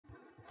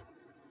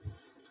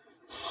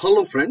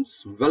Hello friends,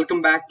 welcome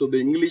back to the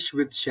English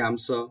with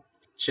Shamsa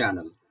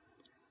channel.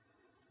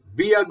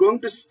 We are going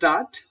to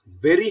start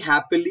very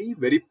happily,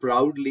 very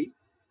proudly,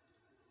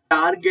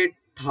 target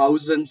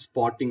 1000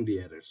 spotting the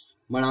errors.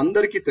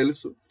 మనందరికీ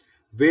తెలుసు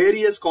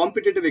various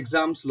competitive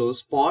exams లో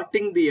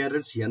spotting the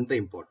errors ఎంత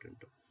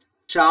important.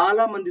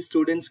 చాలా మంది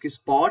students కి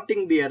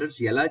spotting the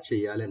errors ఎలా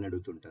చేయాలి అని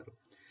అడుగుతుంటారు.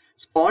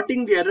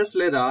 స్పాటింగ్ ది ఎర్రర్స్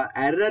లేదా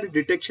ఎర్రర్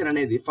డిటెక్షన్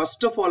అనేది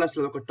ఫస్ట్ ఆఫ్ ఆల్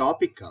అసలు ఒక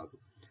టాపిక్ కాదు.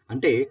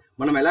 అంటే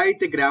మనం ఎలా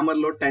అయితే గ్రామర్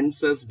లో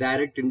tenses,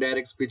 direct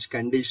indirect speech,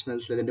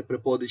 conditionals లేదంటే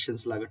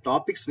ప్రిపోజిషన్స్ లాగా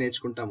టాపిక్స్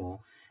నేర్చుకుంటామో,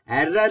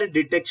 ఎర్రర్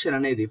డిటెక్షన్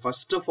అనేది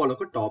ఫస్ట్ ఆఫ్ ఆల్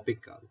ఒక టాపిక్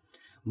కాదు.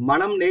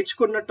 మనం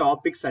నేర్చుకున్న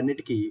టాపిక్స్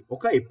అన్నిటికీ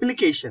ఒక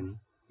అప్లికేషన్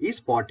ఈ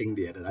స్పాటింగ్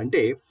ది ఎర్రర్.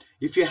 అంటే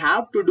if you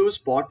have to do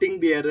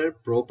spotting the error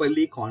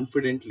properly,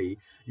 confidently,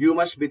 you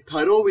must be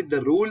thorough with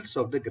the rules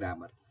of the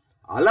grammar.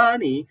 అలా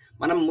అని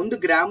మనం ముందు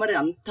గ్రామర్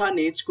అంతా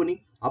నేర్చుకుని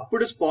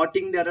అప్పుడు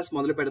స్పాటింగ్ ది ఎర్రర్స్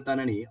మొదలు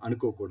పెడతానని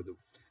అనుకోకూడదు.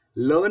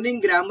 Learning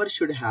grammar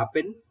should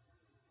happen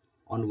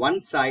on one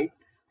side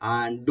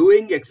and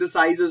doing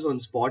exercises on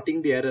spotting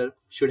the error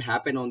should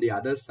happen on the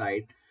other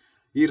side.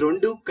 ఈ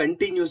రెండు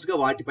కంటిన్యూస్ గా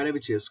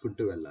వాటిపైనవి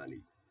చేసుకుంటూ వెళ్ళాలి.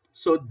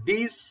 So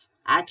these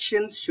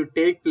actions should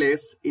take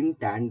place in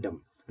tandem.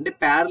 అంటే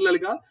parallel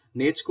గా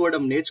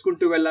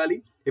నేర్చుకుంటూ వెళ్ళాలి,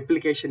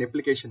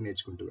 అప్లికేషన్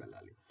నేర్చుకుంటూ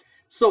వెళ్ళాలి.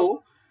 So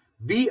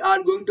we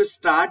are going to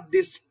start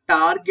this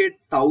target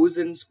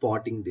 1000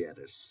 spotting the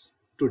errors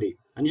today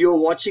and you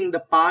are watching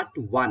the part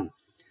 1.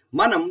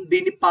 మనం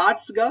దీన్ని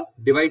పార్ట్స్ గా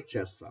డివైడ్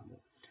చేస్తాము.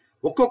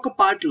 ఒక్కొక్క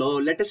పార్ట్ లో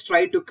let us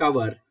try to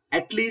cover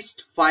at least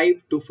 5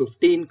 to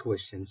 15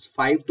 questions,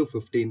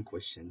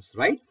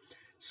 right?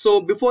 So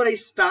before I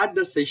start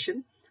the session,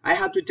 I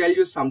have to tell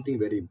you something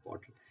very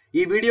important.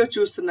 ఈ video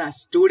చూస్తున్న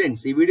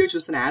students, ఈ video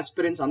చూస్తున్న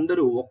ఆస్పిరెంట్స్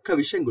అందరూ ఒక్క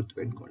విషయం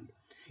గుర్తుపెట్టుకోండి.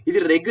 ఇది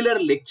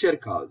రెగ్యులర్ లెక్చర్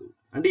కాదు.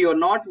 అంటే you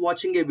are not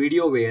watching a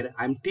video where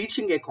I'm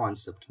teaching A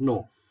concept. No,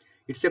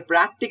 it's a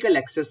practical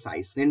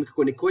exercise. నేను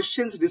కొన్ని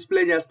క్వశ్చన్స్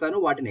డిస్ప్లే చేస్తాను,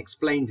 వాటిని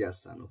ఎక్స్ప్లెయిన్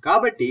చేస్తాను.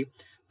 కాబట్టి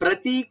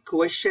ప్రతి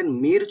క్వశ్చన్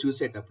మీరు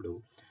చూసేటప్పుడు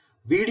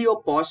వీడియో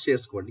పాజ్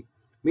చేసుకోండి.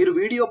 మీరు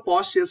వీడియో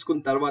పాజ్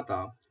చేసుకున్న తర్వాత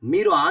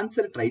మీరు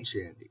ఆన్సర్ ట్రై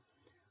చేయండి.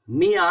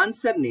 మీ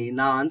ఆన్సర్ని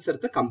నా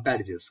ఆన్సర్తో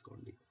కంపేర్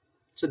చేసుకోండి.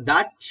 So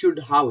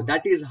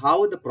that is how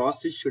the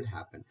process should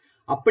happen.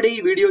 అప్పుడే ఈ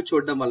వీడియో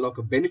చూడడం వల్ల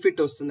ఒక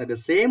బెనిఫిట్ వస్తుంది. At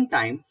the same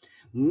time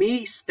me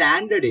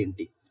standard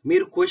ఏంటి,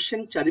 మీరు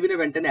క్వశ్చన్ చదివిన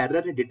వెంటనే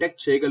ఎర్రర్ని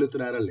డిటెక్ట్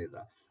చేయగలుగుతున్నారా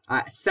లేదా,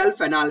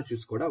 సెల్ఫ్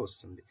అనాలిసిస్ కూడా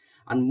వస్తుంది.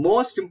 And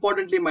most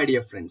importantly my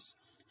dear friends,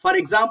 for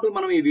example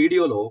మనం ఈ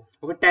వీడియోలో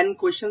ఒక 10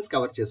 క్వశ్చన్స్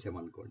కవర్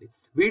చేసామనుకోండి.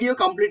 వీడియో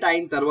కంప్లీట్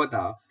అయిన తర్వాత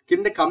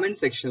కింద కమెంట్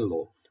సెక్షన్ లో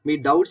మీ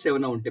డౌట్స్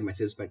ఏమైనా ఉంటే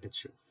మెసేజ్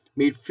పెట్టచ్చు,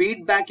 మీ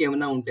ఫీడ్బ్యాక్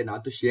ఏమైనా ఉంటే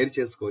నాతో షేర్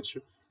చేసుకోవచ్చు.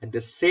 At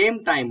the same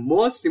time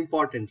most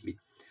importantly,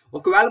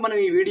 ఒకవేళ మనం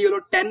ఈ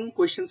వీడియోలో 10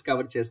 క్వశ్చన్స్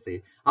కవర్ చేస్తే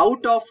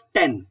అవుట్ ఆఫ్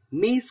 10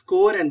 మీ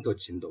స్కోర్ ఎంత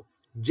వచ్చిందో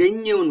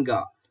జెన్యూన్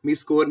గా మీ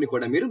స్కోర్ ని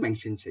కూడా మీరు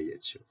మెన్షన్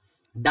చేయొచ్చు.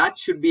 That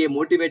should be a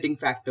motivating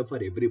factor for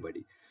everybody.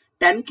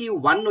 10 కి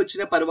 1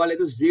 వచ్చినా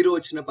పర్వాలేదు, 0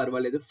 వచ్చినా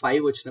పర్వాలేదు,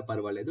 5 వచ్చినా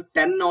పర్వాలేదు,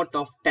 10 out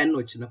of 10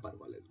 వచ్చినా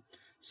పర్వాలేదు.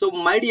 So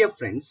my dear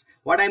friends,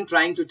 what I'm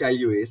trying to tell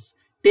you is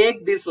take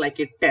this like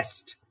a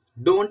test.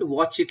 Don't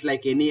watch it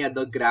like any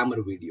other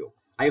grammar video.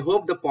 I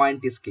hope the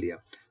point is clear.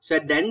 So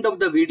at the end of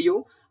the video,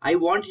 I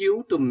want you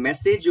to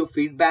message your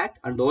feedback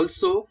and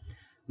also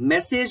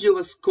message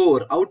your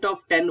score. Out of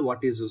 10,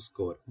 what is your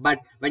score?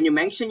 But when you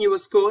mention your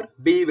score,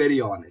 be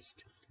very honest.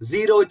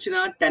 0 వచ్చినా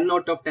 10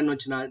 out of 10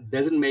 వచ్చినా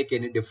doesn't make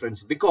any difference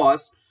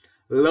because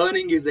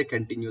learning is a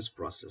continuous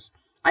process.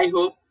 I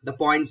hope the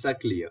points are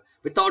clear.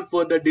 Without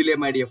further delay,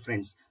 my dear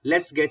friends,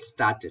 let's get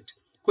started.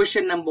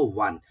 Question number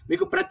 1.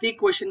 మీకు ప్రతి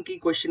question కి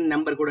question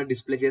number కూడా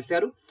display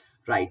చేశారు,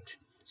 right?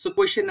 So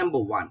question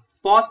number 1.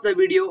 Pause the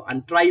video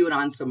and try your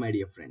answer my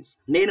dear friends.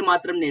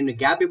 నేను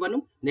gap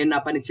ఇవ్వను, నేను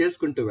నా పని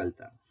చేసుకుంటూ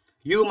వెళ్తాను.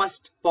 You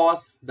must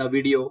pause the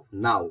video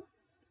now,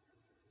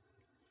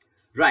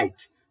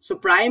 right? So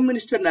Prime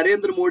Minister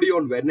Narendra Modi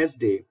on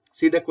Wednesday,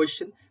 see the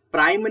question,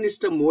 Prime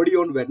Minister Modi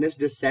on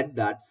Wednesday said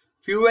that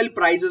fuel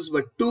prices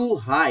were too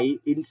high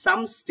in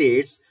some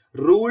states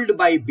ruled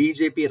by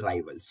BJP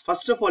rivals.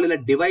 First of all, ఇలా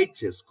divide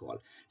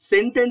చేసుకోవాలి.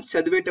 Sentence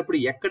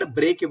చదివేటప్పుడు ఎక్కడ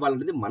break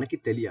ఇవ్వాలనేది మనకి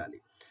తెలియాలి.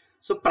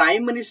 So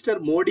prime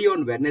minister Modi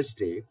on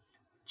Wednesday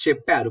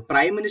చెప్పారు,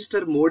 prime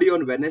minister Modi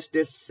on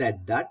Wednesday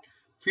said that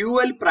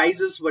fuel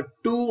prices were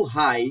two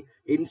high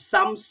in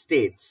some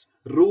states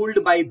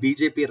ruled by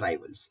BJP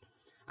rivals.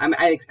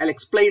 I'll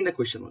explain the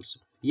question also.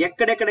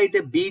 ఎక్కడెక్కడైతే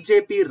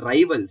BJP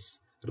rivals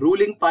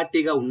ruling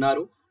పార్టీగా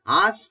ఉన్నారో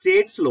ఆ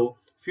states లో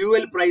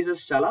fuel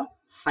prices చాలా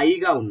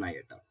హైగా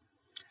ఉన్నాయట.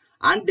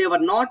 And they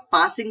were not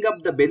passing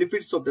up the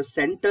benefits of the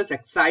centres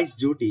excise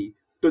duty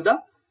to the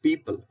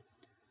people.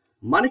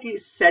 మనకి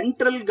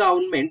central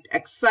government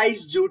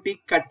excise duty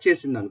cut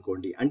చేసింది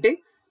అనుకోండి, అంటే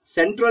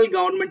సెంట్రల్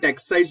గవర్నమెంట్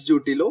ఎక్సైజ్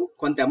డ్యూటీలో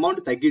కొంత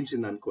అమౌంట్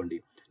తగ్గించింది అనుకోండి,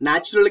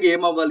 న్యాచురల్ గా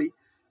ఏమవ్వాలి,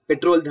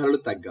 పెట్రోల్ ధరలు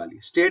తగ్గాలి,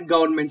 స్టేట్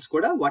గవర్నమెంట్స్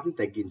కూడా వాటిని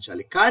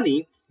తగ్గించాలి. కానీ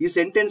ఈ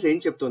సెంటెన్స్ ఏం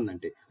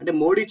చెప్తుందంటే, అంటే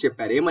మోడీ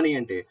చెప్పారు ఏమని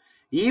అంటే,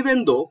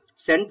 even though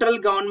central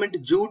government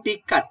duty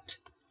cut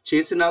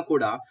చేసినా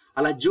కూడా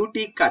అలా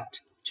డ్యూటీ కట్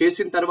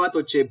చేసిన తర్వాత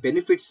వచ్చే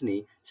బెనిఫిట్స్ ని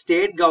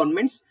స్టేట్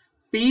గవర్నమెంట్స్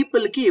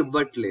పీపుల్ కి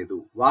ఇవ్వట్లేదు,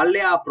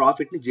 వాళ్ళే ఆ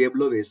ప్రాఫిట్ ని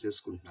జేబులో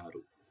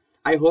వేసేసుకుంటున్నారు.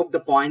 I hope the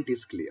point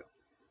is clear.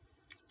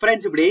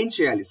 Friends, ఇప్పుడు ఏం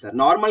చేయాలి సార్?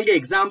 నార్మల్ గా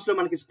ఎగ్జామ్స్ లో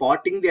మనకి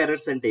స్పాటింగ్ ది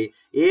ఎర్రర్స్ అంటే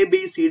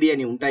ఏబిసిడి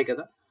అని ఉంటాయి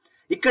కదా.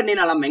 ఇక్కడ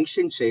నేను అలా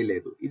మెన్షన్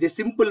చేయలేదు. ఇది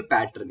సింపుల్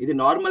ప్యాటర్న్, ఇది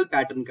నార్మల్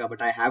ప్యాటర్న్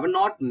కాబట్టి I have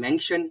not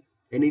mention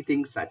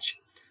anything such.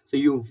 So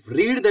you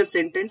read the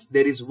sentence,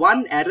 there is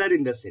one error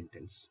in the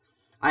sentence.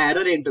 ఆ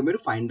ఎర్రర్ ఏంటో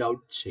మీరు ఫైండ్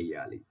అవుట్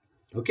చేయాలి.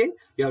 Okay,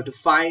 you have to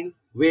find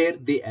wear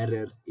the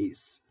error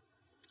is.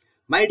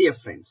 My dear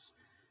friends,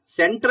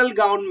 central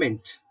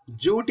government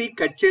duty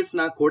cut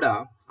చేసినా కూడా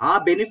ఆ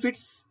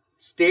benefits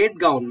state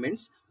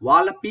governments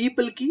వాళ్ళ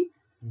people కి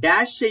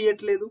dash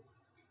చేయట్లేదు,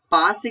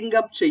 పాసింగ్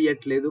అప్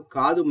చెయ్యట్లేదు.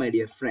 కాదు my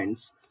dear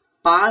friends,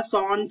 pass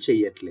on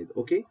చెయ్యట్లేదు.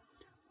 ఓకే,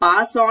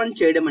 పాస్ ఆన్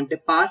చేయడం అంటే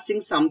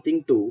passing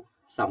something to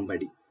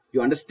somebody.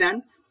 You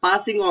understand?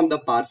 Passing on the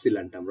parcel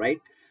అంటాం,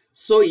 right?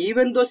 So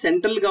even though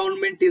central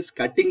government is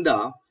cutting the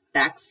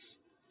tax,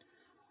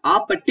 ఆ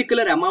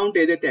particular amount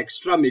ఏదైతే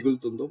extra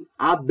మిగులుతుందో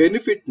ఆ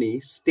benefit ని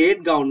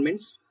state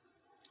governments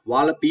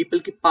వాళ్ళ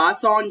people కి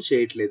పాస్ ఆన్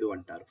చేయట్లేదు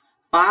అంటారు.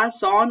 Pass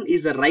on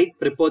is a right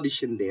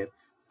preposition there,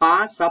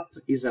 pass up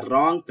is a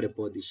wrong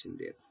preposition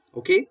there.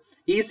 Okay,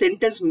 ఈ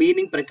sentence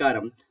meaning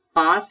ప్రకారం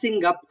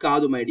పాసింగ్ అప్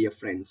కాదు my dear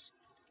friends,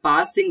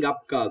 passing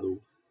up కాదు,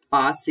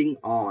 పాసింగ్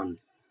ఆన్.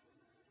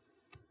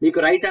 మీకు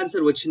right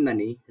answer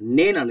వచ్చిందని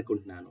నేను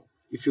అనుకుంటున్నాను.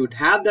 If you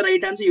have the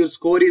right answer, your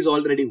score is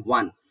already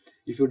 1.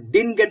 If you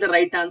didn't get the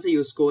right answer,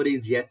 your score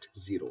is yet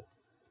 0.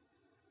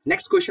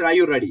 Next question, are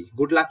you ready?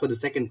 Good luck for the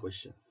second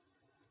question.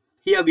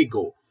 Here we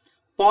go.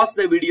 Pause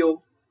the video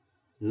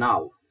now.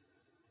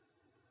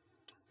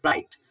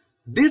 Right.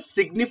 This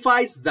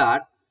signifies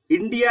that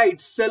India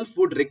itself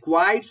would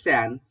require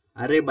an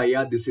array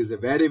bhaiya. This is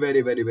a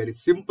very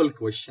simple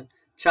question.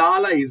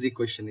 Chala easy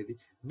question idi.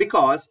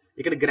 Because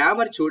ikkada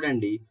grammar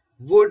chudandi,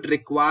 would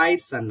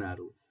requires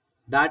annaru.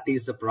 That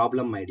is the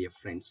problem, my dear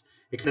friends.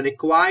 ఇక్కడ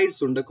requires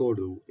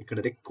ఉండకూడదు, ఇక్కడ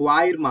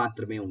require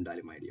మాత్రమే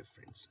ఉండాలి my dear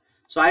friends.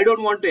 So I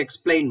don't want to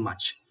explain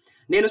much.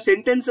 నేను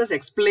sentences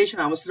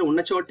explanation అవసరం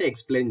ఉన్న చోటే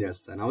explain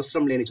చేస్తాను,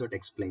 అవసరం లేని చోట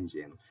ఎక్స్ప్లెయిన్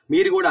చేయను.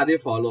 మీరు కూడా అదే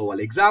ఫాలో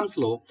అవ్వాలి. ఎగ్జామ్స్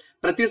లో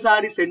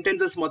ప్రతిసారి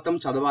సెంటెన్సెస్ మొత్తం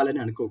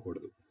చదవాలని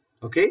అనుకోకూడదు.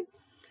 Okay,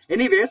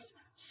 anyways,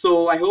 so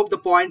I hope the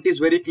point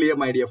is very clear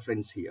my dear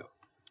friends. Here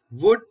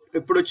would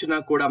ఎప్పుడొచ్చినా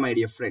కూడా మై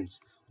డియర్ ఫ్రెండ్స్,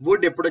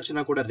 వుడ్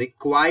ఎప్పుడొచ్చినా కూడా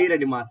రిక్వైర్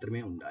అని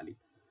మాత్రమే ఉండాలి.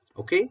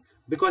 Okay,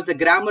 because the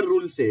grammar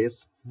rule says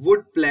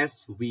would plus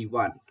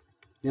v1.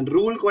 నేను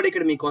రూల్ కూడా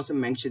ఇక్కడ మీకోసం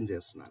మెన్షన్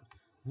చేస్తున్నాను.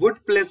 would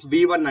plus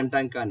v1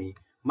 అంటాం కానీ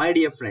my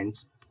dear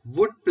friends,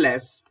 would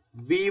plus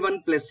v1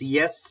 plus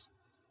yes,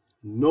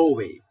 no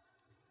way.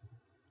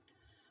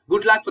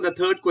 Good luck for the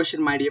third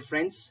question, my dear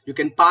friends. You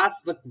can pass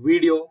the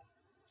video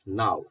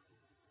now.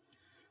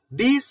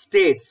 These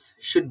states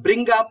should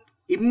bring up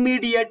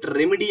immediate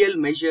remedial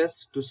measures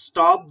to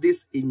stop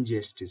this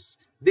injustice.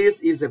 This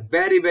is a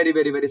very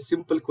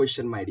simple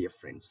question, my dear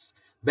friends.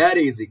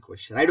 Very easy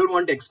question. I don't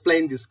want to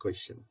explain this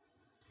question.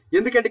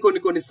 ఎందుకంటే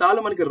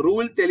కొన్నిసార్లు మనకి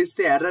rule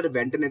తెలిస్తే error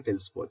వెంటనే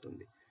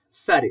తెలిసిపోతుంది.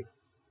 సరే,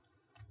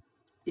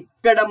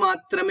 ఇక్కడ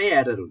మాత్రమే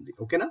error ఉంది.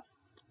 ఓకేనా?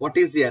 వాట్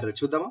ఈస్ ది ఎర్రర్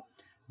చూద్దామా?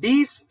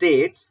 These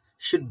states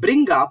should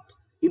bring up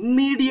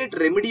immediate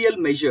remedial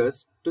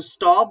measures to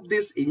stop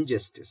this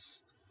injustice.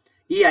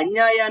 ఈ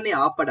అన్యాయాన్ని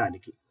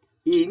ఆపడానికి,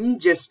 ఈ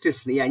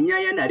ఇంజస్టిస్ ని, ఈ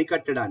అన్యాయాన్ని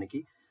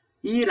అరికట్టడానికి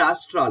ఈ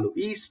రాష్ట్రాలు,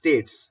 ఈ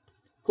స్టేట్స్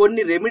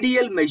కొన్ని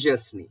రెమిడియల్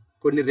మెజర్స్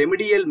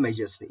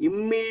ని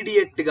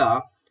ఇమ్మీడియట్ గా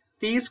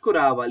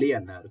తీసుకురావాలి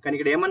అన్నారు. కానీ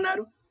ఇక్కడ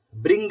ఏమన్నారు?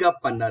 బ్రింగ్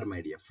అప్ అన్నారు my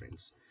dear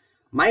friends.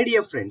 My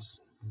dear friends,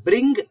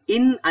 bring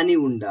in అని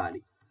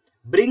ఉండాలి.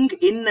 బ్రింగ్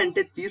ఇన్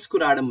అంటే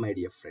తీసుకురావడం my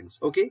dear friends.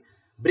 Okay,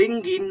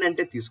 bring in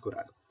అంటే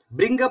తీసుకురావడం.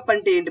 బ్రింగ్ అప్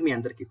అంటే ఏంటి మీ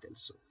అందరికీ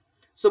తెలుసు.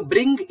 సో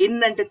బ్రింగ్ ఇన్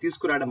అంటే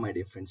తీసుకురావడం my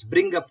dear friends,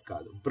 bring up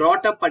కాదు.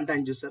 బ్రాటప్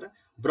అంటాను చూసారా,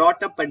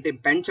 బ్రాటప్ అంటే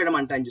పెంచడం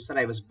అంటాను చూసారా,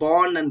 I was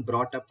Born and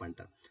brought up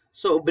అంటాను.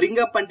 సో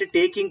బ్రింగ్ అప్ అంటే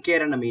టేకింగ్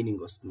కేర్ అన్న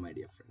మీనింగ్ వస్తుంది మై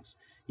డియర్ ఫ్రెండ్స్.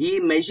 ఈ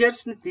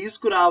మెజర్స్ ని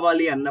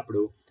తీసుకురావాలి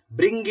అన్నప్పుడు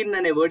బ్రింగ్ ఇన్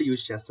అనే వర్డ్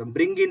యూజ్ చేస్తాం.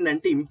 బ్రింగ్ ఇన్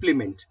అంటే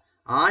ఇంప్లిమెంట్,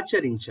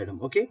 ఆచరించడం.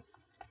 ఓకే,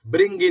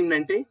 బ్రింగ్ ఇన్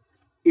అంటే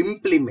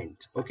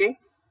implement. Okay,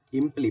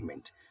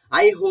 implement.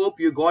 I hope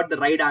you got the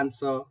right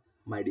answer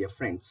my dear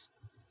friends.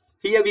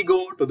 Here we go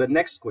to the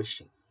next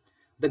question.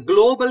 The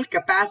global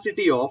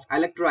capacity of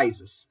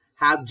electrolyzers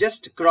have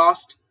just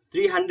crossed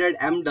 300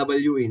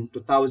 MW in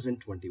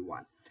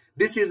 2021.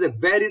 This is a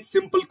very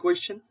simple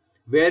question,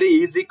 very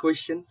easy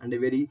question, and a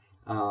very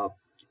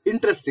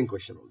interesting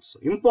question also.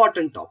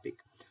 Important topic.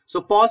 So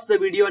pause the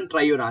video and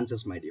try your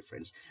answers, my dear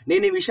friends.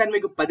 నేను ఈ విషయాన్ని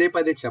మీకు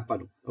పదే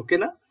చెప్పాను.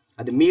 ఓకేనా?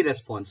 అది మీ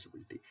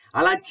responsibility.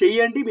 అలా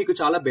చేయండి, మీకు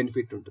చాలా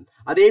బెనిఫిట్ ఉంటుంది.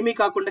 అదేమీ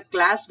కాకుండా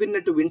క్లాస్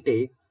విన్నట్టు వింటే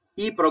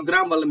ఈ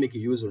ప్రోగ్రామ్ వల్ల మీకు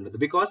యూజ్ ఉండదు.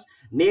 బికాస్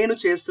నేను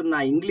చేస్తున్న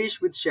ఇంగ్లీష్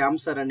విత్ శ్యామ్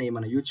సార్ అనే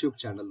మన యూట్యూబ్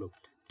ఛానల్లో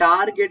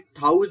టార్గెట్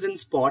 1000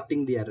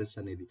 స్పాటింగ్ ది ఎర్రర్స్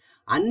అనేది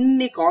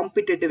అన్ని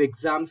కాంపిటేటివ్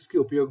ఎగ్జామ్స్ కి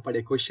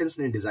ఉపయోగపడే క్వశ్చన్స్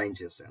నేను డిజైన్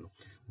చేశాను.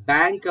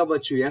 బ్యాంక్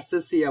అవ్వచ్చు,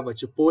 ఎస్ఎస్సి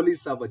అవ్వచ్చు,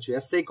 పోలీస్ అవ్వచ్చు,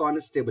 SI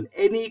constable,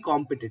 any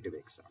competitive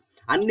exam,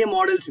 అన్ని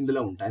మోడల్స్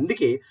ఇందులో ఉంటాయి.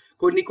 అందుకే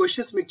కొన్ని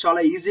క్వశ్చన్స్ మీకు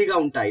చాలా ఈజీగా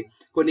ఉంటాయి,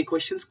 కొన్ని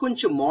క్వశ్చన్స్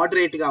కొంచెం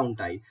మోడరేట్ గా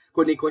ఉంటాయి,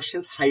 కొన్ని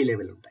క్వశ్చన్స్ హై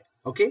లెవెల్ ఉంటాయి.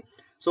 Okay,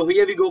 so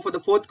here we go for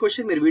the fourth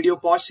question. మీరు వీడియో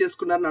పాజ్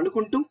చేసుకున్నారని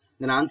అనుకుంటూ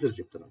నేను ఆన్సర్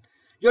చెప్తున్నాను.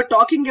 You're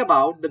talking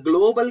about the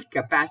global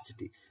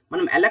capacity.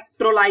 మనం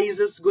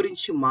ఎలక్ట్రోలైజర్స్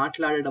గురించి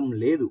మాట్లాడడం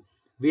లేదు.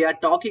 We are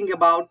talking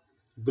about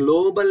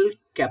global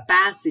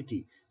capacity.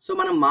 So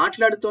మనం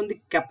మాట్లాడుతోంది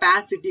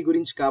కెపాసిటీ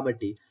గురించి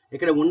కాబట్టి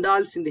ఇక్కడ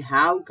ఉండాల్సింది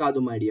హ్యావ్ కాదు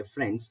మై డియర్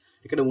ఫ్రెండ్స్,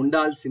 ఇక్కడ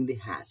ఉండాల్సింది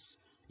హ్యాస్.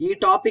 ఈ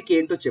టాపిక్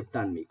ఏంటో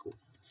చెప్తాను మీకు.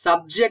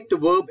 సబ్జెక్ట్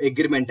వర్బ్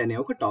అగ్రిమెంట్ అనే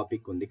ఒక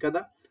టాపిక్ ఉంది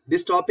కదా.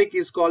 This topic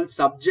is called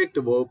subject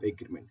verb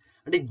agreement.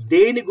 అంటే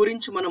దేని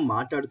గురించి మనం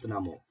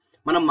మాట్లాడుతున్నామో,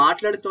 మనం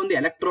మాట్లాడుతోంది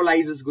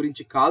ఎలక్ట్రోలైజర్స్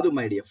గురించి కాదు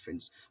మై డియర్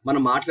ఫ్రెండ్స్,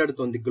 మనం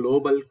మాట్లాడుతోంది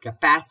గ్లోబల్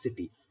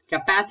కెపాసిటీ.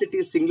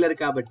 కెపాసిటీ సింగులర్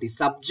కాబట్టి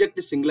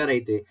సబ్జెక్ట్ సింగులర్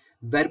అయితే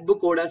వెర్బ్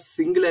కూడా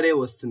సింగులరే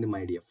వస్తుంది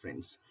my dear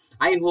friends.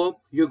 I hope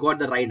you got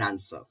the right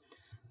answer.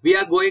 We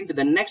are going to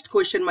the next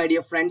question, my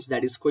dear friends.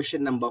 That is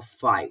question number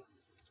 5.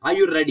 Are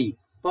you ready?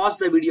 Pause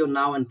the video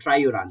now and try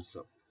your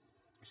answer.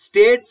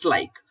 States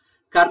like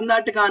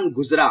Karnataka and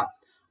Gujarat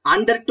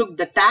undertook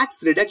the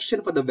tax reduction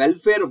for the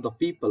welfare of the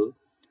people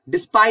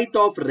despite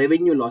of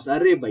revenue loss.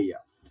 Arre bhaiya.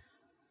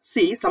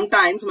 See,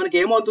 sometimes మనకి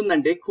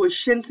ఏమవుతుందంటే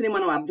questions ని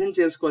మనం అర్థం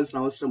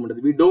చేసుకోవాల్సిన అవసరం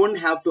ఉండదు. We don't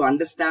have to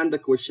understand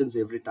the questions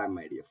every time,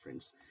 my dear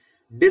friends.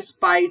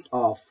 Despite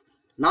of,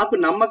 నాకు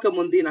నమ్మకం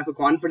ఉంది, నాకు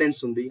కాన్ఫిడెన్స్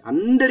ఉంది,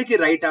 అందరికీ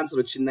రైట్ ఆన్సర్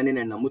వచ్చిందని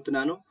నేను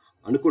నమ్ముతున్నాను,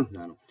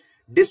 అనుకుంటున్నాను.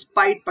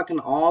 డిస్పైట్ పక్కన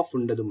ఆఫ్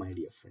ఉండదు మై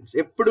డియర్ ఫ్రెండ్స్.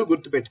 ఎప్పుడు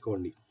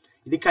గుర్తుపెట్టుకోండి,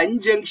 ఇది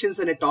కంజంక్షన్స్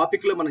అనే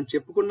టాపిక్ లో మనం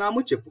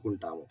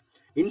చెప్పుకుంటాము.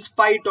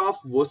 ఇన్స్పైట్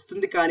ఆఫ్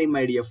వస్తుంది కానీ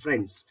my dear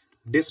friends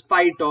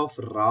despite of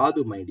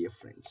రాదు my dear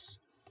friends.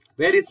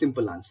 Very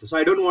simple answer. So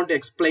I don't want to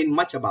explain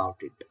much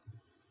about it.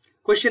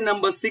 Question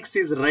number 6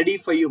 is ready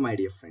for you, my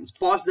dear friends.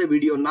 Pause the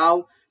video now,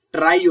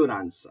 try your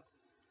answer.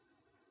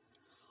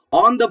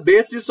 On the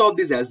basis of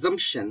this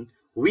assumption,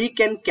 we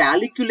can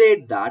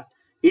calculate that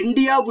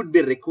India would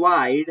be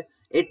required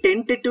a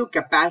tentative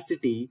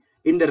capacity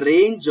in the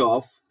range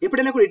of,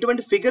 ఎప్పుడైనా కూడా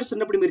ఇటువంటి figures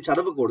ఉన్నప్పుడు మీరు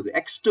చదవకూడదు.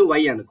 X to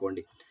Y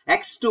అనుకోండి.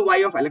 X to Y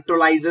of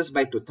electrolyzers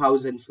by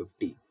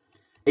 2050.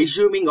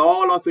 Assuming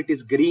all of it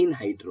is green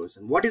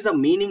hydrogen. What is the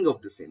meaning of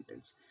the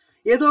sentence?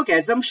 ఏదో ఒక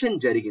assumption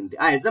జరిగింది.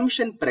 ఆ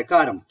అజంప్షన్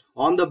ప్రకారం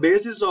on the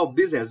basis of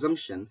this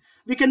assumption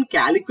we can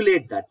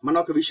calculate that. మనం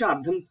ఒక విషయం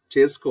అర్థం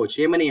చేసుకోవచ్చు.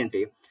 ఏమని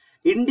అంటే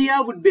India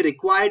would be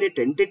required a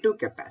tentative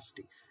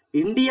capacity.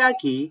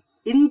 ఇండియాకి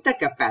ఇంత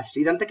కెపాసిటీ,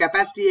 ఇదంతా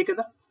కెపాసిటీయే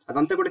కదా,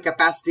 అదంతా కూడా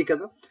కెపాసిటీ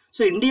కదా.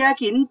 సో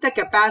ఇండియాకి ఇంత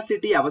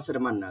కెపాసిటీ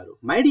అవసరం అన్నారు.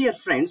 మై డియర్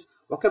ఫ్రెండ్స్,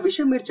 ఒక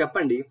విషయం మీరు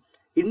చెప్పండి,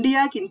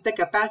 ఇండియాకి ఇంత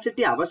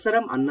కెపాసిటీ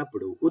అవసరం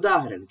అన్నప్పుడు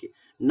ఉదాహరణకి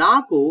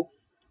నాకు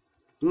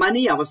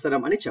మనీ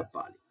అవసరం అని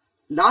చెప్పాలి,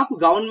 నాకు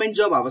గవర్నమెంట్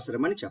జాబ్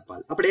అవసరం అని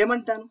చెప్పాలి. అప్పుడు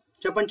ఏమంటాను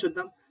చెప్పండి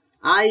చూద్దాం.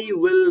 ఐ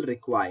విల్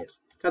రిక్వైర్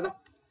కదా,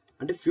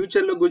 అంటే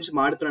ఫ్యూచర్లో గురించి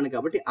మాడుతున్నాను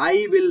కాబట్టి ఐ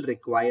విల్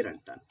రిక్వైర్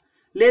అంటాను.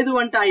 లేదు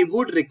అంటే ఐ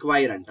వుడ్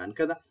రిక్వైర్ అంటాను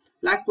కదా,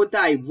 లేకపోతే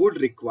ఐ వుడ్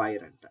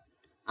రిక్వైర్ అంటాను.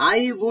 ఐ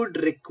వుడ్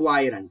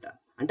రిక్వైర్ అంటాను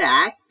అంటే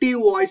యాక్టివ్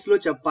వాయిస్ లో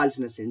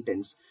చెప్పాల్సిన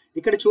సెంటెన్స్.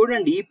 ఇక్కడ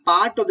చూడండి, ఈ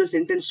పార్ట్ ఆఫ్ ద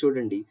సెంటెన్స్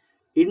చూడండి,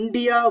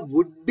 ఇండియా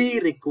వుడ్ బి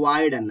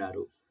రిక్వైర్డ్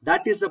అన్నారు.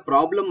 That is a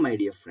problem my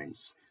dear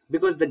friends,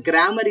 because the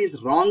grammar is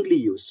wrongly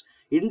used.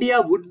 India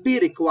would be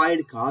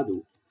required కాదు,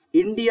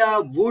 India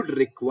would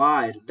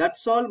require.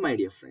 That's all my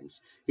dear friends.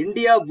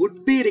 India would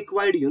be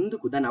required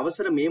ఎందుకు, దాని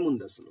అవసరం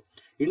ఏముంది అసలు?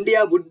 India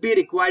would be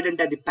required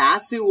అంటే అది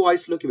passive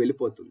voice లోకి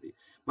వెళ్ళిపోతుంది.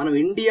 మనం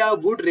ఇండియా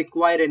వుడ్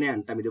రిక్వైర్ అనే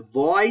అంటాం. ఇది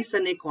వాయిస్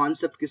అనే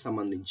కాన్సెప్ట్ కి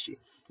సంబంధించి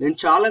నేను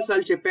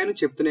చాలాసార్లు చెప్పాను,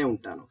 చెప్తూనే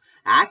ఉంటాను.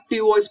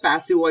 యాక్టివ్ వాయిస్,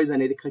 ప్యాసివ్ వాయిస్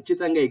అనేది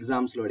ఖచ్చితంగా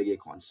ఎగ్జామ్స్ లో అడిగే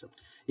కాన్సెప్ట్.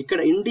 ఇక్కడ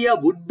ఇండియా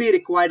వుడ్ బి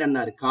రిక్వైర్డ్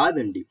అన్నారు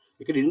కాదండి,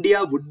 ఇక్కడ ఇండియా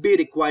వుడ్ బి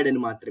రిక్వైర్డ్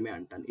అని మాత్రమే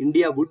అంటాను.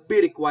 ఇండియా వుడ్ బి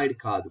రిక్వైర్డ్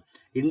కాదు,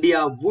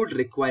 ఇండియా వుడ్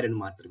రిక్వైర్ అని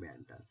మాత్రమే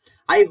అంటాను.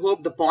 I hope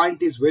the point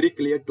is very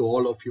clear to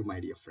all of you, my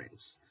dear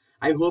friends.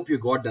 I hope you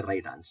got the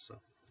right answer.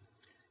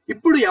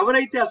 ఇప్పుడు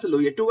ఎవరైతే అసలు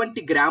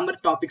ఎటువంటి గ్రామర్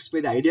టాపిక్స్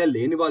మీద ఐడియా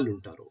లేని వాళ్ళు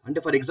ఉంటారో, అంటే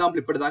ఫర్ ఎగ్జాంపుల్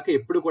ఇప్పటిదాకా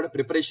ఎప్పుడు కూడా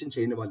ప్రిపరేషన్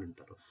చేయని వాళ్ళు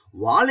ఉంటారు,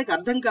 వాళ్ళకి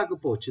అర్థం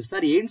కాకపోవచ్చు.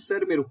 సార్ ఏంటి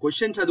సార్ మీరు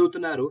క్వశ్చన్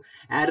చదువుతున్నారు,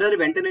 ఎర్రర్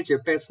వెంటనే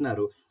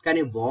చెప్పేస్తున్నారు,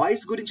 కానీ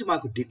వాయిస్ గురించి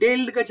మాకు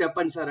డీటెయిల్డ్ గా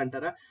చెప్పండి సార్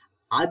అంటారా?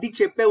 అది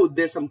చెప్పే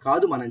ఉద్దేశం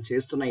కాదు మనం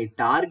చేస్తున్న ఈ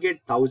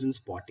టార్గెట్ 1000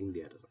 స్పాటింగ్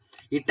ది ఎర్రర్.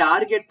 ఈ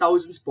టార్గెట్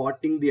 1000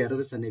 స్పాటింగ్ ది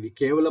ఎర్రర్స్ అనేవి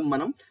కేవలం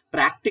మనం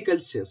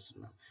ప్రాక్టికల్స్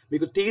చేస్తున్నాం.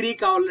 మీకు థియరీ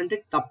కావాలంటే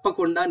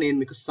తప్పకుండా నేను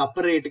మీకు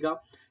సపరేట్ గా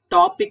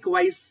టాపిక్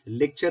వైజ్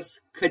లెక్చర్స్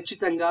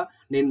ఖచ్చితంగా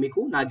నేను మీకు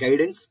నా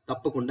గైడెన్స్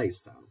తప్పకుండా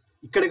ఇస్తాను.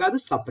 ఇక్కడ కాదు,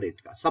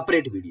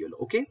 సపరేట్ వీడియోలో.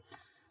 Okay,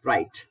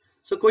 right.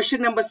 So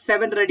question number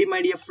 7 ready my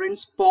dear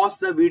friends. Pause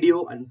the video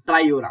and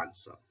try your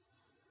answer.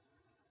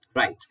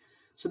 Right.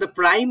 So the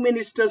prime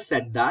minister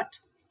said that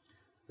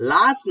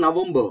last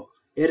November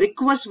a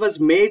request was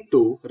made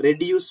to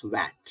reduce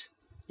VAT.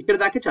 ఇక్కడ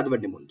దాకా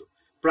చదవండి ముందు.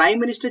 Prime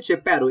minister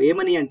చెప్పారు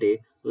ఏమని అంటే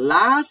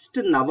last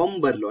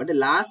నవంబర్లో, అంటే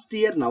last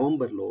year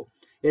నవంబర్లో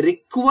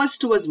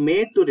request was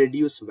made to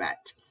reduce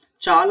VAT.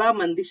 చాలా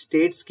మంది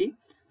స్టేట్స్ కి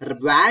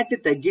వ్యాట్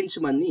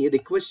తగ్గించమని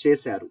రిక్వెస్ట్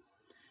చేశారు.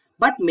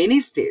 But many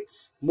states,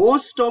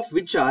 most of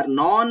which are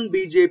non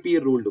BJP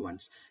ruled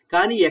once,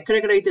 కానీ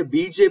ఎక్కడెక్కడైతే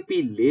బీజేపీ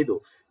లేదో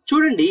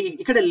చూడండి,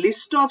 ఇక్కడ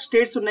లిస్ట్ ఆఫ్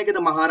స్టేట్స్ ఉన్నాయి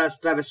కదా,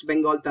 మహారాష్ట్ర, వెస్ట్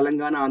బెంగాల్,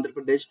 తెలంగాణ,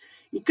 ఆంధ్రప్రదేశ్.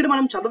 ఇక్కడ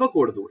మనం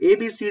చదవకూడదు,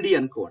 ఏబిసిడి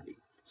అనుకోండి.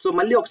 సో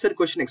మళ్ళీ ఒకసారి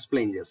క్వశ్చన్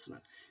ఎక్స్ప్లెయిన్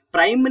చేస్తున్నాను.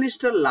 ప్రైమ్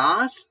మినిస్టర్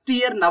లాస్ట్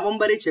ఇయర్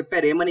నవంబరే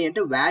చెప్పారు ఏమని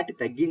అంటే వ్యాట్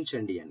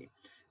తగ్గించండి అని.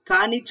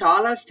 కానీ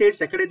చాలా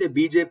స్టేట్స్ ఎక్కడైతే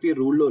బీజేపీ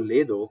రూల్లో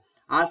లేదో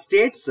ఆ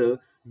states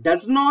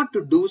does not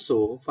do so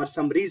for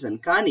some reason.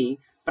 కానీ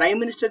ప్రైమ్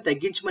మినిస్టర్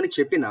తగ్గించమని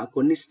చెప్పిన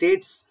కొన్ని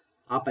స్టేట్స్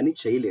ఆ పని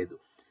చేయలేదు.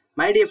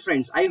 My dear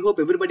friends, I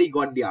hope everybody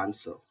got the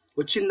answer.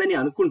 వచ్చిందని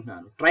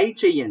అనుకుంటున్నాను. ట్రై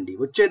చేయండి,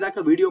 వచ్చేదాకా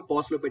వీడియో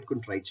పాస్లో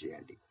పెట్టుకుని ట్రై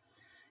చేయండి.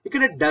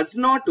 ఇక్కడ డస్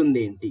నాట్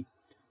ఉంది ఏంటి?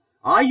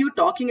 Are you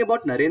talking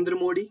about Narendra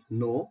Modi?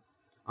 No.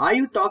 Are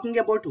you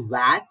talking about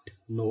VAT?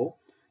 No.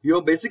 You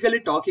are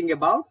basically talking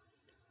about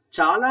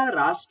చాలా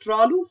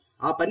రాష్ట్రాలు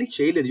ఆ పని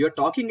చేయలేదు. You are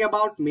talking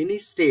about many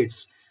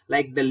states,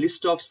 like the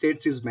list of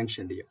states is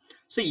mentioned here.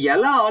 So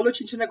ఎలా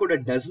ఆలోచించినా కూడా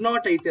does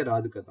not అయితే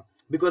రాదు కదా,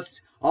 because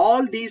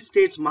all these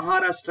states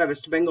Maharashtra,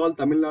 west Bengal,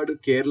 Tamil Nadu,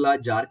 Kerala,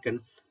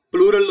 Jharkhand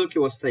ప్లూరల్లోకి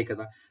వస్తాయి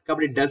కదా.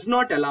 కాబట్టి డస్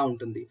నాట్ ఎలా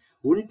ఉంటుంది?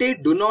 ఉంటే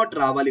డు నాట్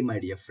రావాలి మై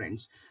డియర్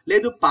ఫ్రెండ్స్.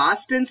 లేదు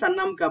పాస్ట్ టెన్స్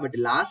అన్నాం కాబట్టి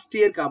లాస్ట్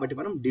ఇయర్ కాబట్టి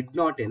మనం డిడ్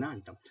నాట్ అయినా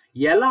అంటాం.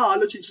 ఎలా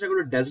ఆలోచించినా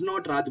కూడా డస్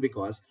నాట్ రాదు,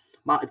 because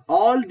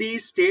all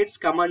these states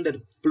come under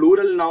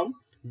plural noun.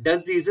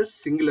 Does is a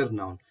singular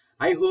noun.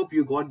 I hope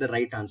you got the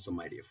right answer,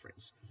 my dear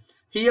friends.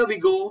 Here we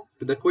go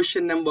to the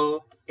question number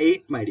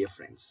 8, my dear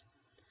friends.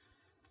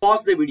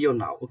 Pause the video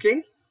now, okay?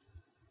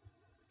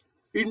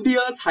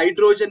 India's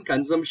hydrogen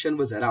consumption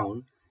was around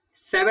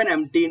 7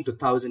 MT in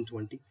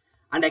 2020,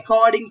 and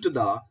according to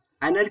the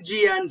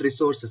Energy and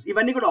Resources,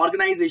 ఇవన్నీ కూడా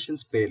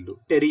organisations పేర్లు.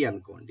 TERI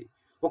అనుకోండి.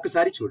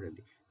 ఒకసారి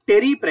చూడండి.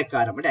 TERI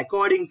ప్రకారం అంటే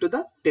according to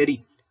the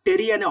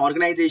TERI అనే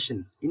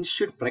organisation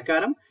institute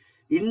ప్రకారం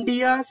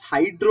India's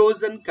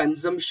hydrogen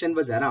consumption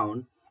was around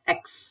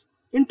X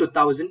in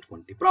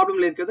 2020. Problem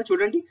లేదు కదా,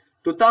 చూడండి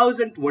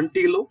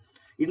 2020లో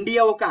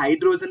ఇండియా ఒక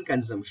హైడ్రోజన్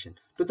కన్సంప్షన్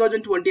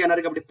 2020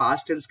 అన్నారు కాబట్టి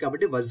పాస్ట్ టెన్స్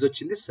కాబట్టి వజ్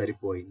వచ్చింది,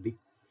 సరిపోయింది.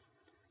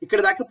 ఇక్కడ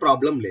దాకా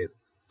ప్రాబ్లం లేదు.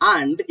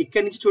 అండ్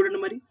ఇక్కడ నుంచి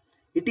చూడండి మరి,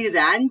 it is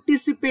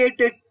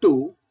anticipated to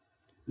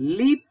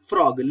leap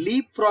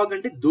frog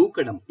అంటే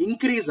దూకడం,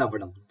 ఇంక్రీజ్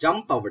అవ్వడం,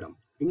 జంప్ అవ్వడం,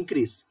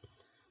 ఇంక్రీజ్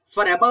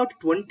ఫర్ అబౌట్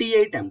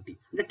 28 MT.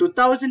 అంటే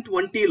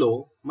 2020లో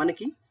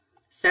మనకి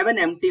 7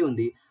 MT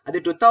ఉంది, అది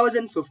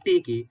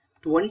 2050కి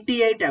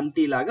 28 MT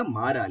లాగా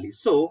మారాలి.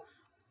 So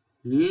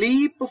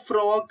leap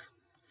frog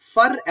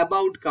for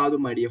about కాదు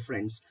my dear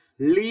friends,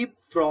 leap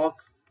frog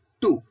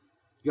to.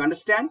 You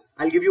understand?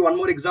 I give you one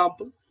more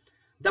example.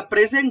 The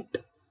present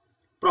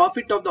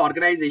profit of the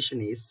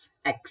organisation is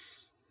X,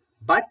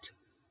 but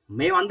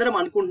మేమందరం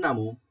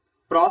అనుకుంటున్నాము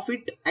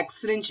profit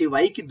X నుంచి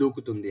వైకి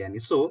దూకుతుంది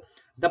అని. So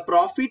the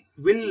profit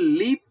will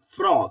leap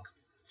frog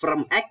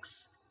from X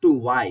to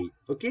why.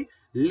 Okay,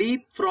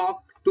 leapfrog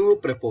to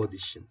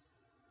preposition.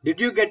 Did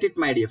you get it,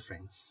 my dear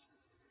friends?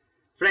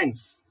 Friends,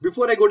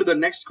 before I go to the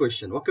next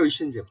question, ఒక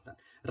విషయం చెప్తాను.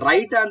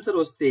 Right answer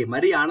వస్తే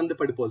మరీ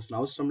ఆనందపడిపోవాల్సిన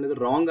అవసరం లేదు,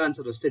 wrong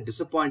answer వస్తే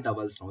disappoint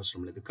అవ్వాల్సిన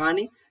అవసరం లేదు.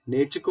 కానీ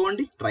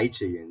నేర్చుకోండి, ట్రై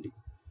చేయండి.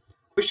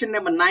 Question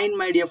number 9,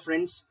 my dear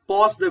friends.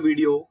 Pause the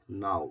video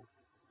now.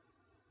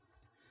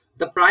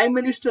 The Prime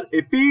Minister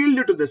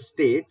appealed to the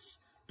states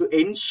to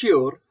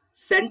ensure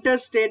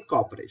center-state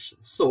cooperation.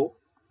 So,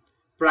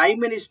 Prime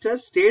Minister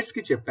states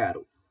కి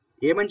చెప్పారు.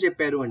 ఏమని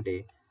చెప్పారు అంటే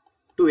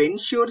to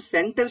ensure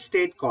centre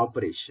state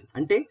cooperation,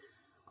 అంటే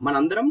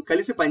మనందరం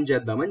కలిసి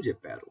పనిచేద్దామని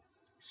చెప్పారు.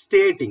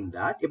 స్టేటింగ్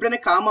దాట్, ఎప్పుడైనా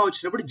కామా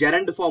వచ్చినప్పుడు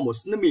జెరండ్ ఫామ్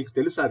వస్తుంది, మీకు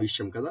తెలుసు ఆ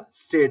విషయం కదా.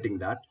 Stating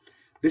that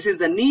this is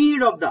the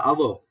need of the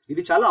hour.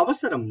 ఇది చాలా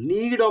అవసరం.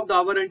 నీడ్ ఆఫ్ ద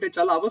అవర్ అంటే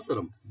చాలా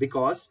అవసరం.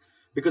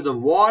 Because of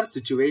war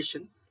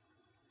situation,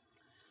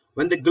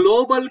 when the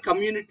global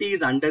community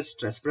is under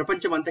stress,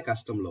 ప్రపంచం అంతా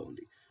కష్టంలో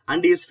ఉంది,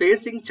 and is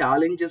facing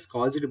challenges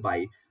caused by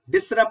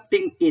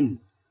disrupting in.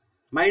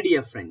 My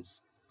dear friends,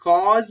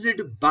 caused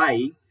by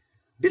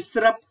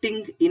disrupting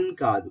in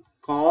కాదు,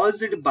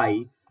 caused by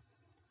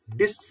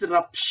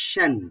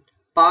disruption.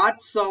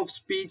 Parts of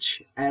speech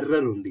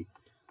error ఉంది.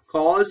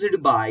 Caused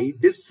by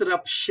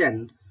disruption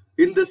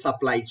in the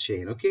supply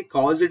chain. Okay,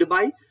 caused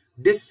by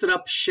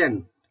disruption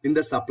in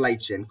the supply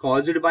chain.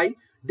 Caused by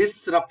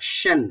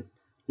disruption.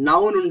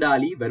 Noun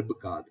ఉండాలి, verb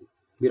కాదు.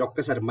 మీరు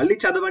ఒక్కసారి మళ్ళీ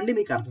చదవండి,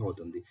 మీకు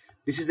అర్థమవుతుంది.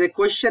 This is a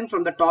question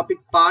from the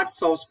topic parts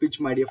of speech,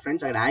 my dear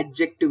friends. అక్కడ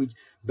adjective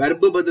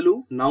verb బదులు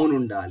నౌన్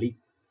ఉండాలి.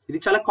 ఇది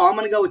చాలా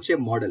కామన్ గా వచ్చే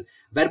మోడల్.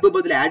 వెర్బ్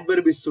బదులు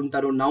యాడ్వర్బ్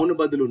ఇస్తుంటారు, నౌన్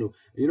బదులు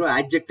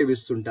యాడ్జెక్టివ్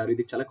ఇస్తుంటారు.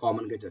 ఇది చాలా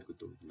కామన్ గా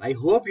జరుగుతుంది. I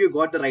hope you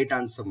got the right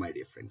answer, my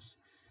dear friends.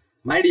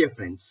 My dear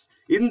friends,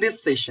 in this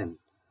session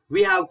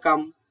we have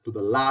come to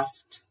the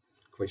last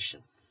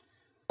question.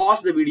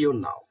 Pause the video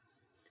now.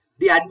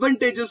 The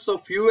advantages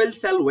of fuel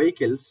cell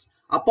vehicles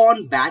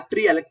upon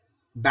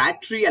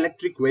battery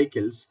electric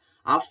vehicles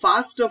are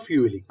faster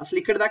fuelling. అసలు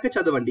ఇక్కడ దాకా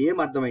చదవండి, ఏం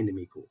అర్థమైంది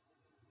మీకు?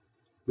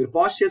 మీరు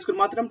pause చేసుకుని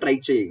మాత్రం ట్రై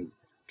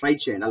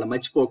చేయండి, అలా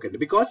మర్చిపోకండి.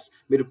 బికాస్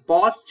మీరు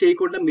పాజ్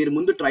చేయకుండా, మీరు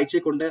ముందు ట్రై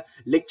చేయకుండా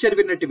లెక్చర్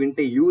విన్నట్టు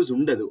వింటే యూజ్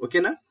ఉండదు.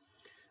 ఓకేనా?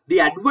 The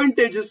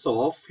advantages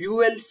of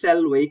fuel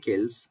cell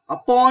vehicles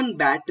upon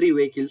battery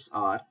vehicles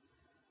are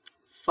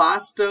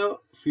faster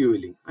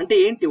fuelling. అంటే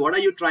ఏంటి? What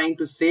are you trying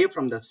to say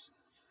from the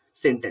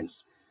sentence?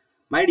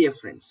 My dear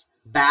friends,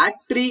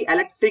 battery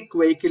electric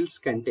vehicles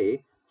కంటే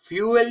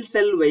ఫ్యూయల్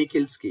సెల్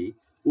వెహికల్స్ కి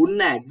ఉన్న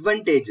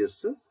advantages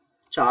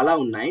చాలా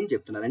ఉన్నాయని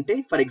చెప్తున్నారు. అంటే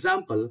for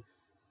example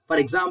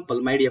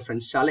my dear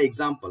friends, చాలా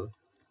ఎగ్జాంపుల్,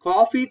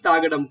 కాఫీ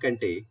తాగడం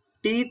కంటే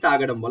టీ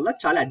తాగడం వల్ల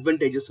చాలా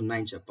అడ్వాంటేజెస్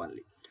ఉన్నాయని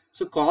చెప్పాలి.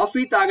 సో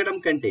కాఫీ తాగడం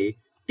కంటే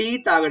టీ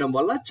తాగడం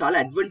వల్ల చాలా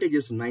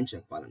అడ్వాంటేజెస్ ఉన్నాయని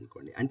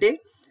చెప్పాలనుకోండి. అంటే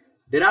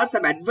there are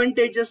some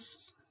advantages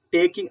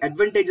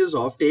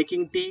of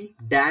taking tea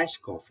dash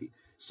coffee.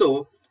 So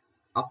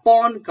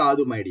upon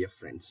కాదు మై డియర్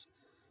ఫ్రెండ్స్,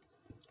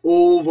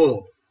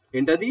 ఓవర్.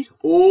 ఏంటది?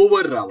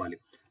 ఓవర్ రావాలి.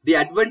 The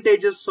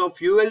advantages of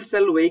fuel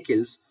cell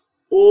vehicles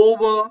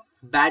over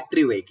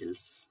battery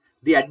vehicles.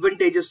 The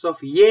advantages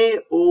of A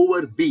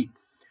over B.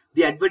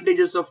 The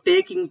advantages of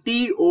taking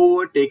tea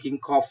over taking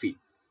coffee.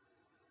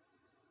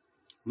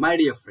 My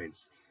dear friends,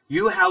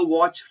 you have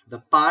watched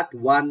the part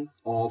 1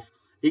 of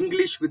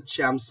English with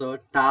Shyam Sir,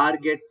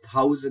 Target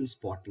 1000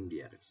 Spotting the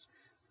Errors.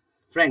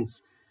 Friends,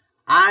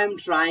 I am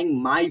trying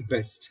my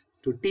best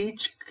to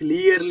teach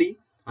clearly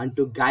and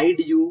to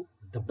guide you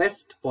the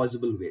best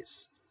possible ways.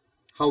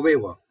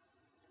 However,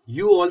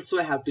 you also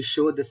have to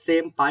show the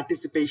same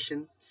participation,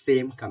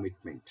 same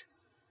commitment.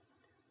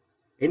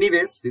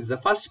 Anyways, this is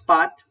the first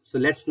part, so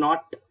let's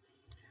not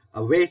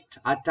waste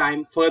our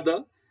time further.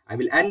 I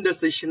will end the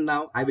session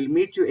now. I will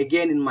meet you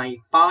again in my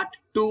part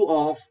 2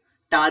 of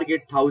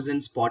Target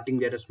 1000 Spotting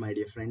the Errors, my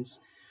dear friends.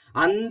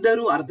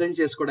 అందరూ అర్థం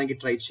చేసుకోవడానికి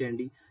try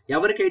చేయండి.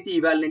 ఎవరికైతే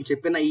ఇవాళ నేను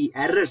చెప్పిన ఈ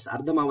errors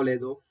అర్థం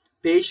అవ్వలేదో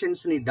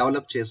పేషెన్స్ని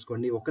డెవలప్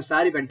చేసుకోండి.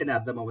 ఒకసారి వెంటనే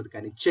అర్థం అవ్వదు,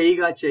 కానీ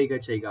చేయగా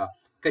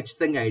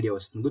ఖచ్చితంగా ఐడియా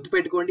వస్తుంది.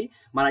 గుర్తుపెట్టుకోండి,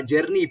 మన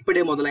జర్నీ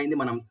ఇప్పుడే మొదలైంది.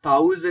 మనం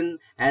 1000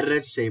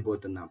 ఎర్రర్స్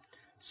చేయబోతున్నాం.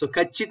 సో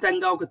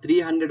ఖచ్చితంగా ఒక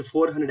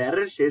 300-400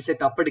 ఎర్రర్స్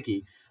చేసేటప్పటికి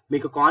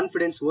మీకు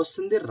కాన్ఫిడెన్స్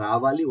వస్తుంది,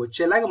 రావాలి,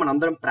 వచ్చేలాగా మనం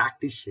అందరం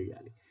ప్రాక్టీస్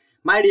చేయాలి.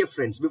 My dear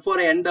friends, before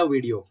I end the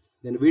video,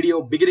 నేను వీడియో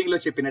బిగినింగ్లో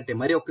చెప్పినట్టే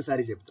మరి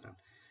ఒక్కసారి చెప్తున్నాను.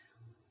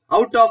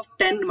 Out of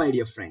 10, my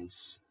dear friends,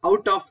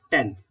 out of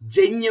 10,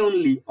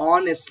 genuinely,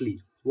 honestly,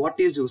 what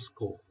is your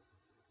score?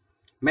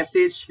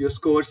 Message your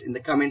scores in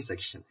the comment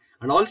section.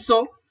 And also,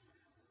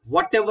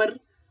 whatever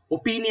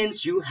opinions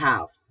you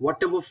have,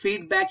 whatever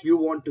feedback you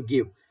want to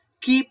give,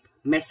 keep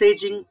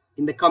messaging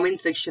in the comment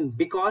section,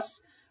 because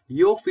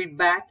your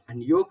feedback and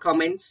your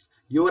comments,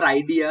 your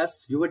ideas,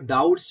 your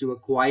doubts, your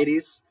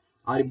queries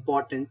are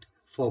important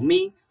for me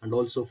and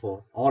also for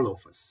all of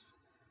us.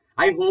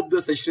 I hope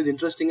the session is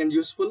interesting and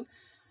useful.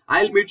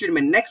 I'll meet you in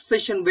my next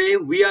session where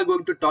we are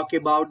going to talk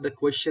about the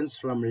questions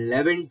from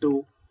 11 to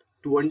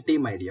 20,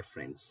 my dear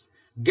friends.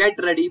 Get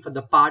ready for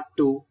the part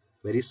 2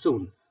 very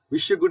soon.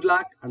 Wish you good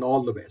luck and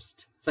all the best.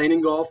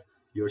 Signing off,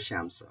 your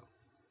Shyam Sir.